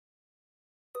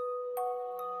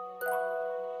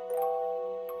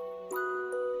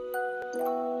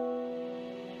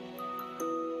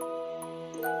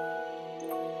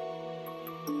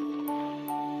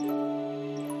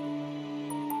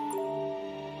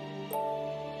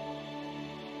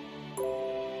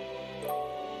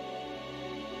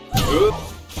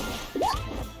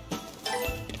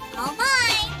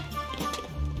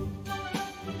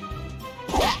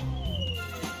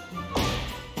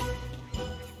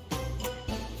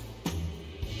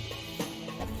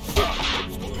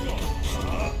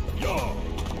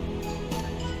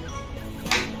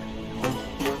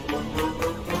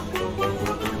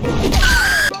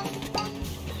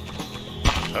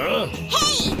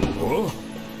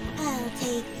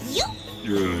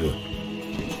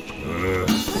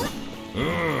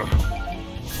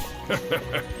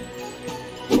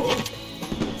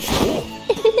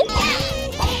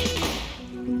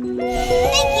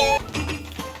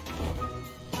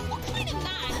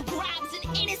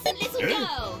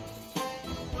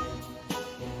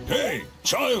Hey,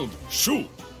 child, shoot!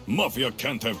 Mafia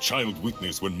can't have child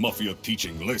witness when Mafia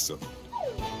teaching lesson.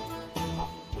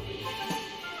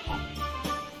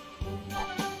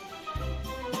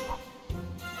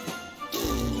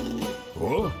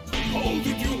 Huh? How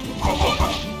did you...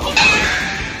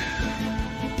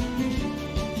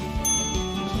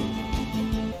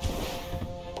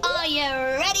 Are you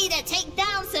ready to take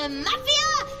down some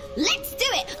Mafia? Let's do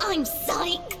it! I'm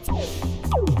psyched!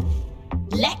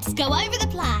 Let's go over the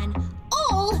plan.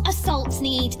 All assaults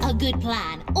need a good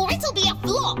plan, or it'll be a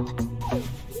flop.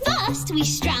 First, we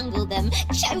strangle them,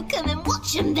 choke them, and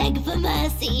watch them beg for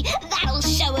mercy. That'll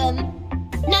show them.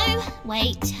 No,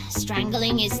 wait.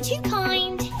 Strangling is too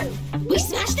kind. We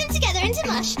smash them together into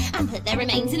mush and put their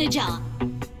remains in a jar.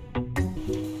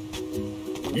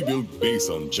 We build base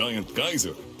on giant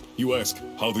geyser. You ask,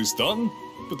 how this done?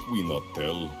 But we not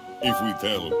tell. If we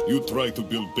tell, you try to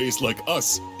build base like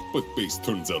us, but base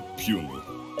turns out puny.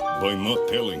 By not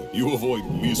telling, you avoid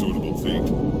miserable fate.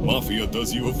 Mafia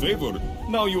does you a favor.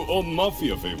 Now you owe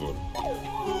Mafia favor.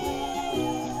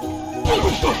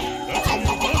 That's all you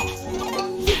got.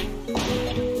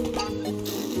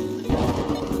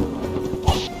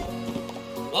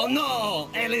 Oh no!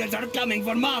 Aliens are coming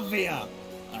for Mafia!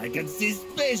 I can see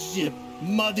spaceship!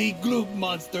 Muddy gloop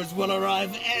monsters will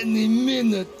arrive any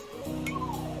minute!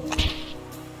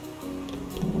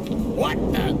 What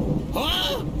the?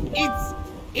 Huh?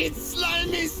 It's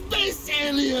slimy space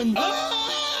alien! Ah!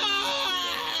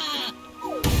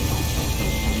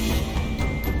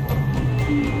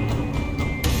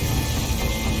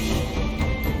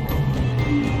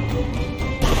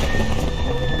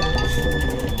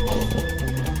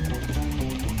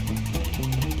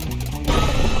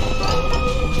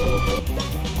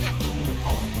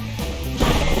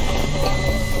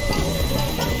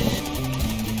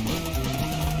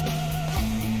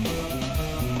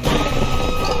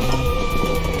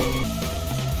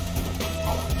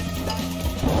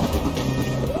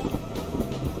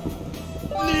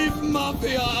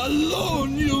 Mafia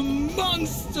alone, you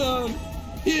monster!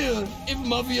 Here, if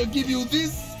Mafia give you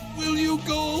this, will you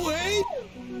go away?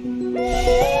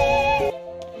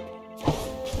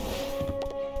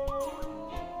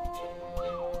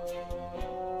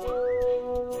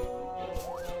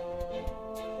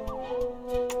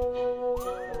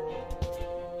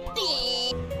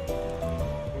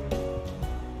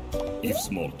 If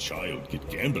small child get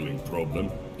gambling problem,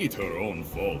 it her own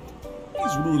fault.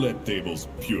 These roulette tables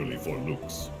purely for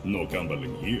looks. No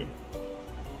gambling here.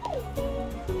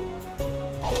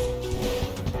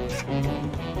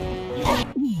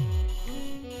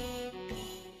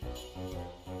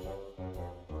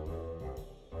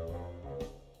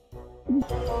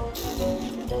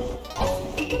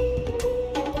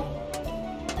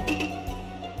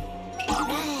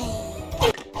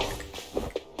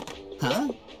 Huh?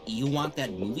 You want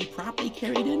that movie prop they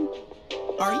carried in?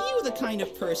 Are you the kind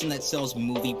of person that sells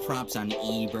movie props on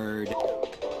eBird?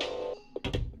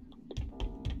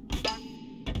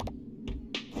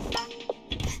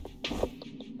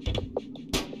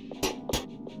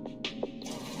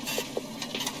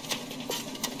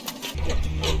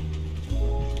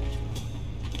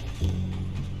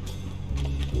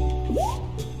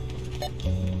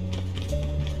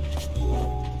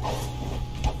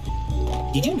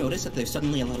 Did you notice that there's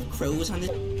suddenly a lot of crows on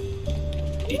the...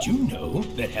 Did you know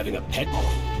that having a pet...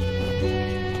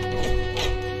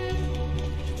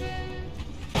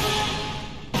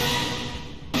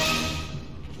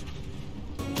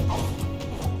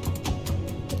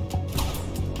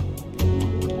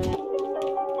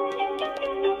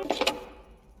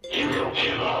 He will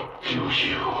kill up to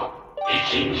you. It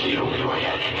seems the only way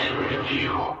I can get rid of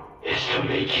you is to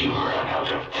make you run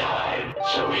out of time.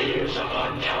 So here's a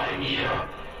fun time here.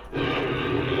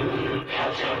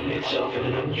 Has gotten itself in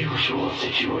an unusual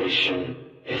situation.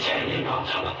 It's hanging on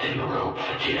a thin rope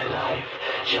for dear life,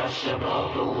 just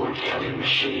above the wood-cutting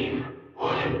machine.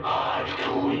 What an odd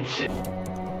coincidence.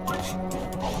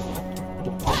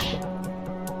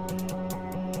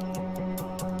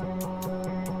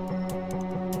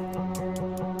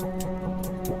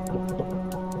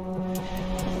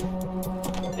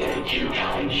 Thank you,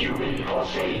 kind human, for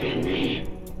saving me.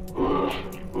 Oof,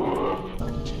 oof.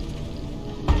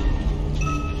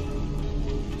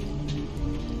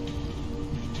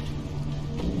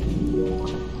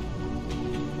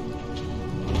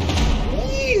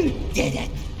 You did it!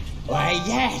 Why,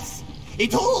 yes!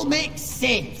 It all makes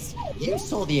sense! You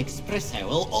saw the Express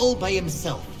Owl all by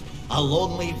himself, a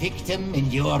lonely victim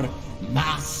in your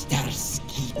master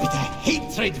scheme. With a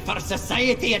hatred for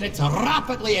society and its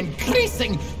rapidly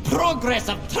increasing progress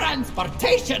of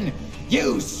transportation,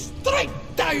 you strike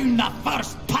down the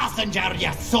first passenger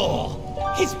you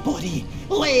saw! His body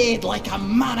laid like a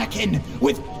mannequin,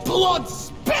 with blood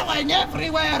spilling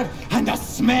everywhere, and the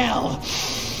smell.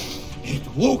 It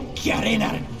woke your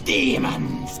inner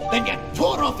demons. Then you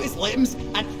tore off his limbs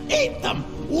and ate them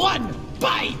one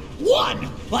by one,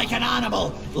 like an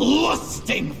animal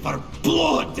lusting for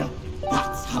blood.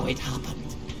 That's how it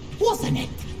happened, wasn't it?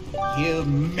 You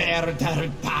murdered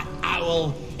that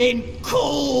owl in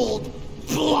cold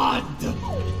blood.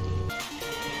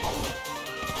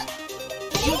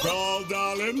 Call,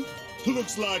 darling.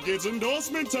 Looks like it's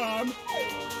endorsement time.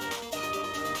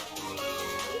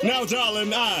 Now,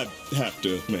 darling, I have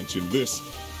to mention this.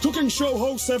 Cooking show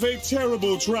hosts have a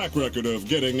terrible track record of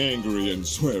getting angry and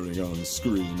swearing on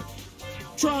screen.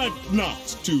 Try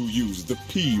not to use the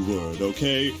P word,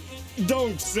 okay?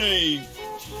 Don't say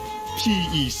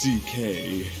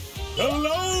P-E-C-K.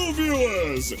 Hello,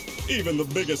 viewers! Even the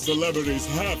biggest celebrities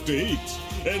have to eat.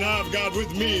 And I've got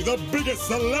with me the biggest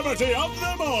celebrity of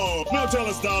them all. Now tell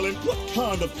us, darling, what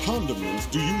kind of condiments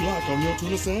do you like on your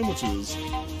tuna sandwiches?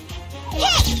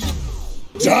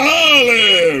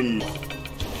 Darling!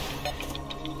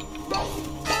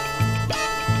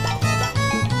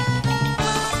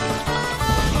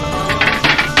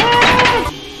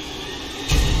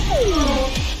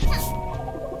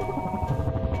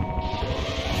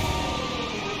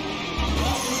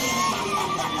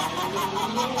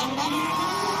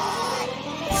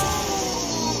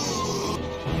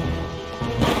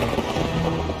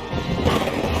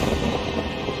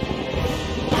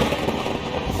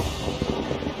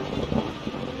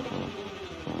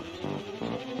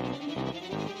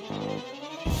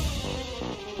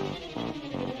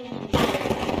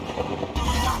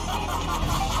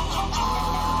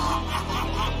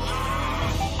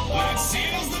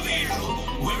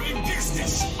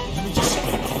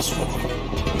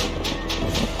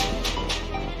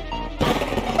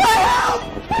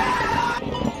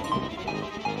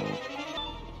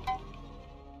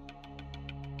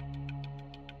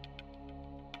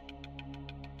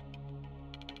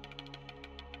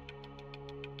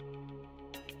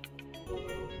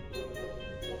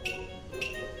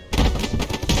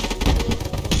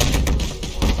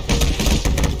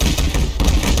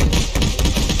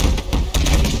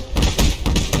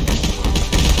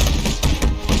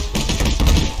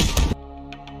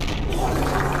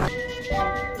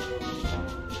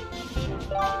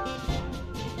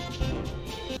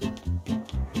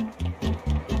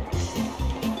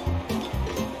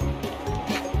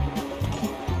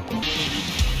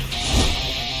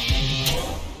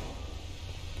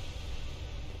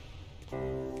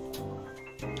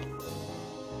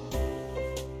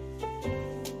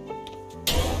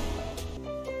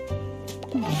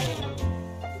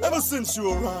 Ever since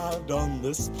you arrived on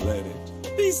this planet,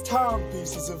 these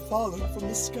timepieces have fallen from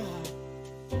the sky.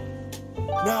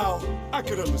 Now, I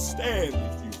can understand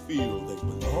if you feel they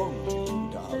belong to you,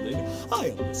 darling. I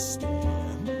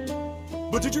understand.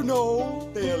 But did you know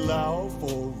they allow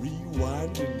for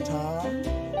rewinding time?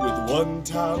 With one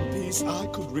timepiece, I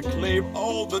could reclaim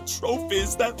all the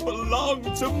trophies that belong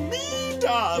to me,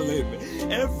 darling.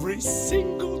 Every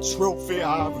single trophy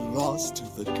I've lost to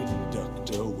the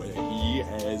conductor where he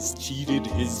has cheated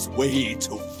his way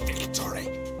to victory.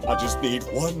 I just need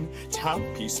one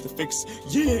timepiece to fix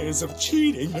years of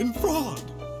cheating and fraud.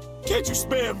 Can't you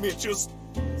spare me just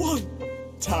one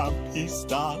timepiece,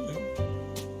 darling?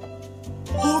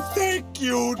 Oh, thank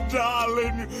you,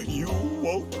 darling. You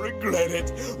won't regret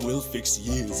it. We'll fix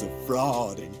years of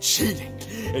fraud and cheating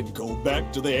and go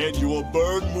back to the annual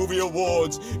Bird Movie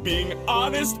Awards being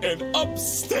honest and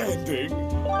upstanding.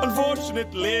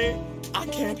 Unfortunately, I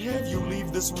can't have you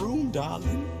leave this room,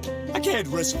 darling. I can't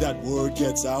risk that word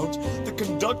gets out. The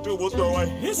conductor will throw a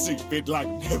hissy fit like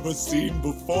never seen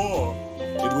before.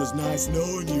 It was nice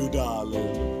knowing you,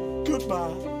 darling.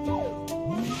 Goodbye.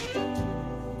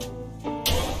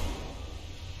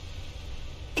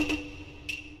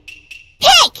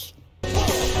 Pick!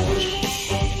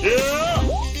 Yeah!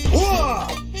 Whoa!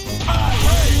 I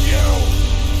hate you!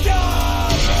 Die!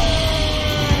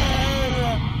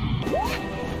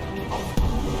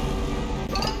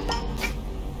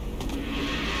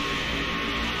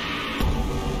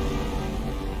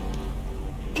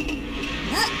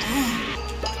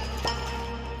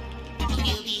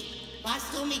 Newbie, boss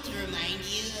told me to remind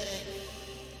you,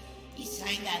 you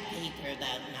signed that paper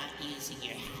about not using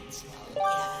your hats. Well,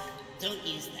 yeah, don't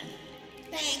use them.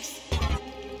 Thanks.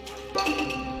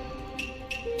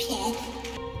 Pick.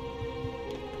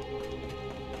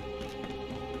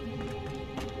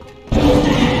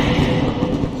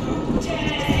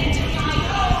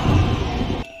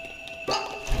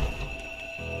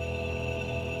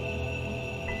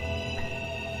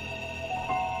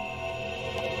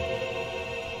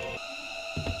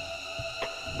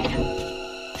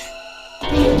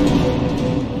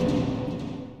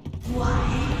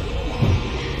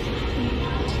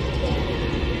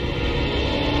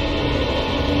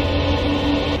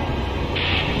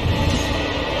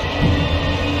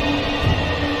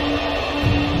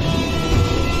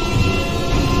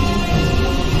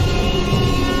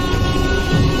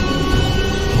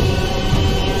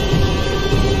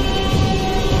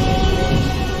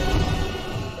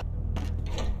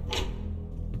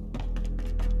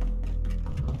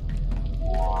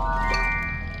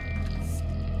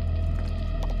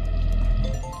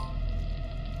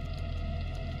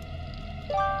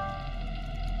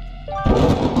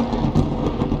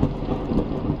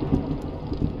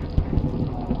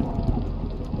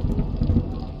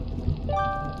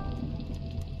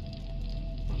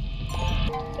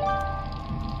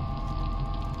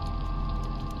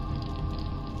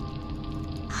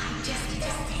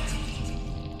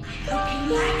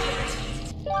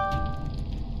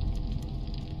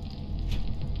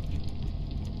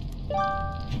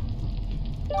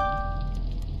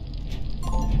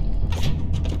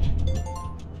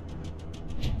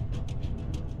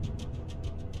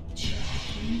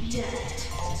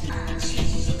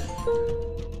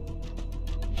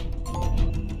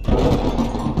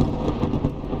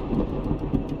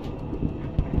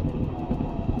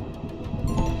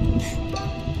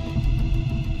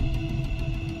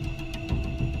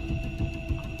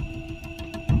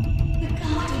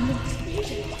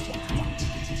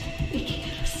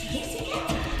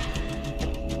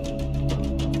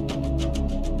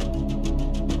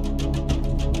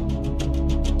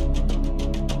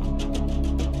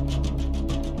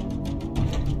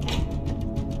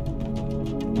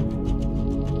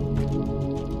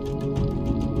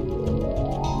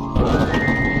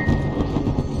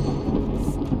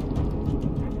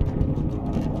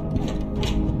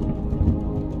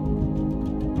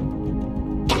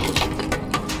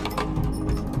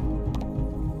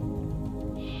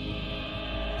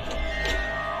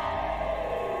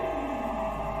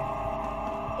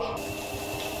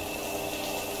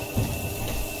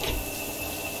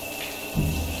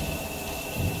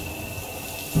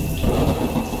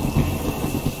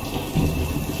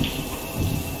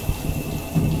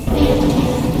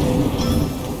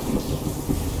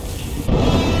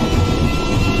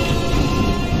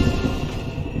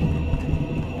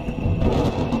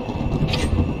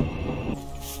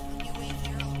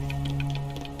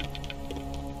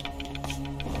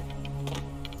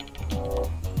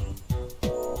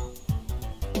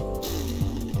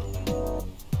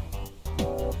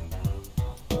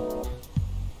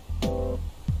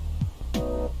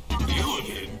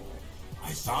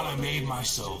 I made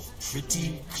myself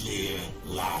pretty clear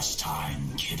last time,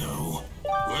 kiddo.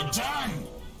 We're done.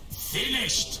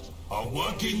 Finished. Our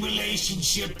working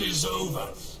relationship is over.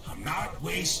 I'm not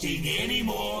wasting any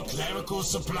more clerical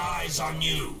supplies on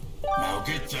you. Now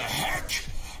get the heck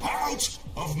out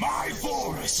of my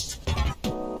forest.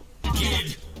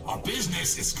 Kid, our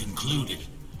business is concluded.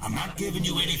 I'm not giving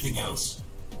you anything else.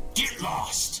 Get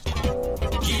lost.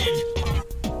 Kid.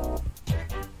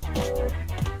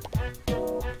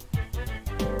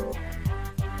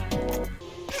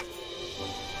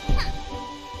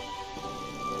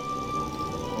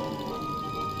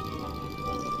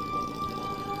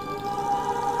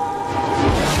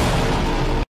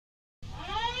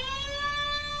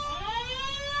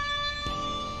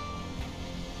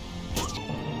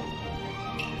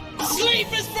 Sleep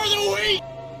is for the weak!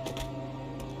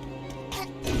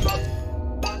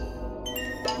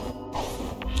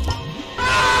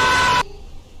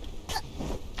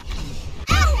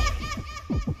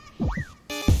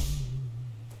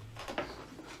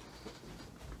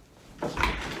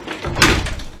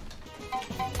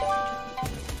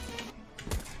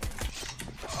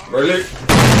 Toilet.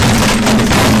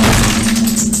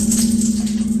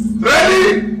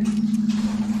 Ready?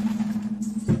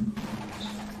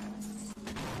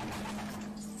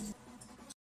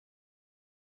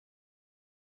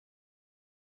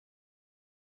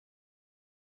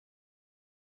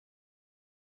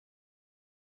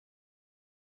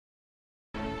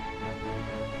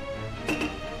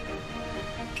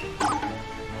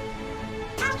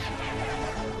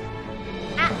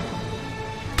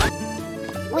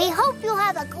 We hope you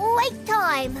have a great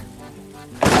time.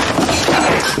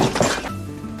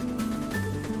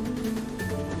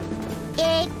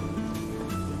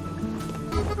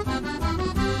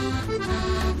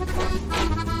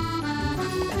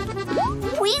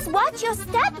 Please watch your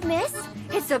step, miss.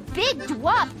 It's a big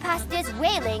drop past this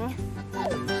railing.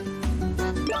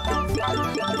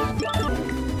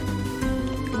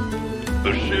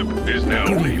 The ship is now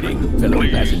Good leaving. evening, fellow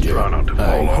Please passenger. try not to I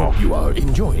fall hope off. you are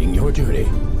enjoying your journey.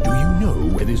 Do you know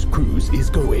where this cruise is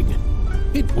going?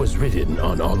 It was written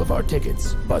on all of our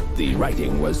tickets, but the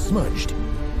writing was smudged.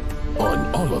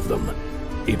 On all of them.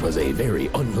 It was a very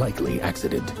unlikely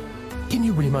accident. Can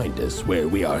you remind us where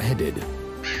we are headed?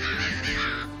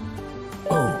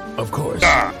 Oh, of course.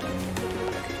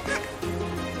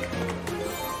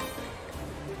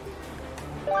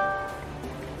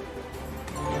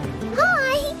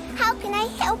 Hi, how can I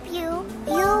help you?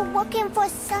 You looking for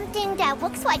something that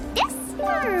looks like this?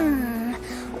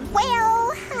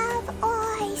 Well, have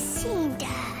I seen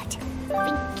that?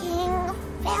 Thinking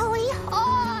very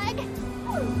hard.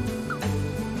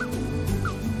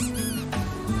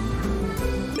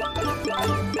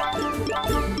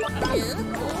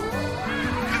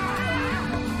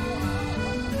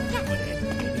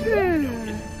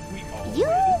 You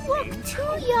look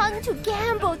too young to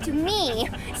gamble to me.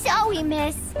 Sorry,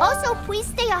 miss. Also, please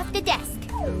stay off the desk.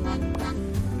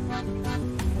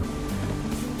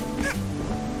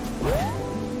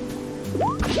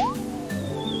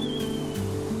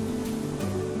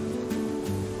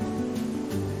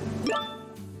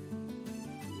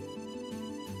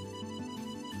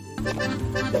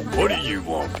 What do you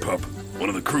want, pup? One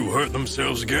of the crew hurt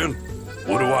themselves again?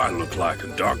 What do I look like, a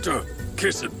doctor?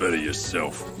 Kiss it better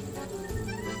yourself.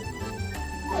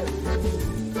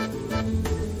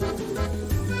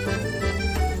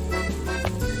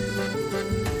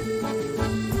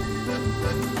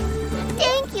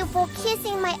 Thank you for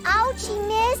kissing my ouchie,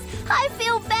 miss. I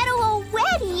feel better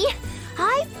already.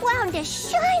 I found a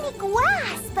shiny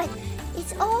glass, but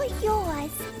it's all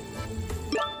yours.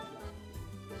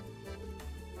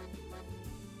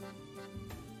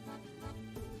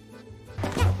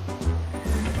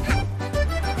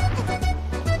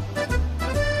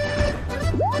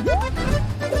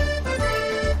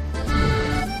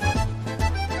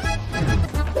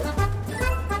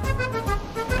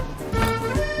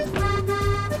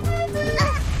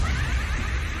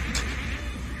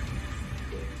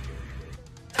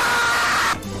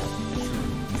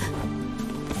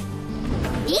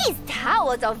 These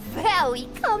towels are very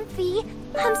comfy.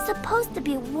 I'm supposed to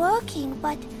be working,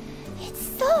 but it's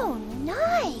so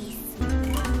nice.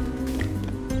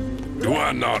 Do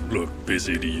I not look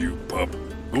busy to you, pup?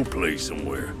 Go play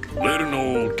somewhere. Let an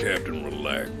old captain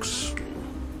relax.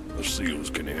 The SEALs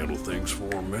can handle things for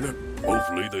a minute.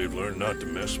 Hopefully they've learned not to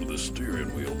mess with the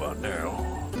steering wheel by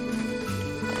now.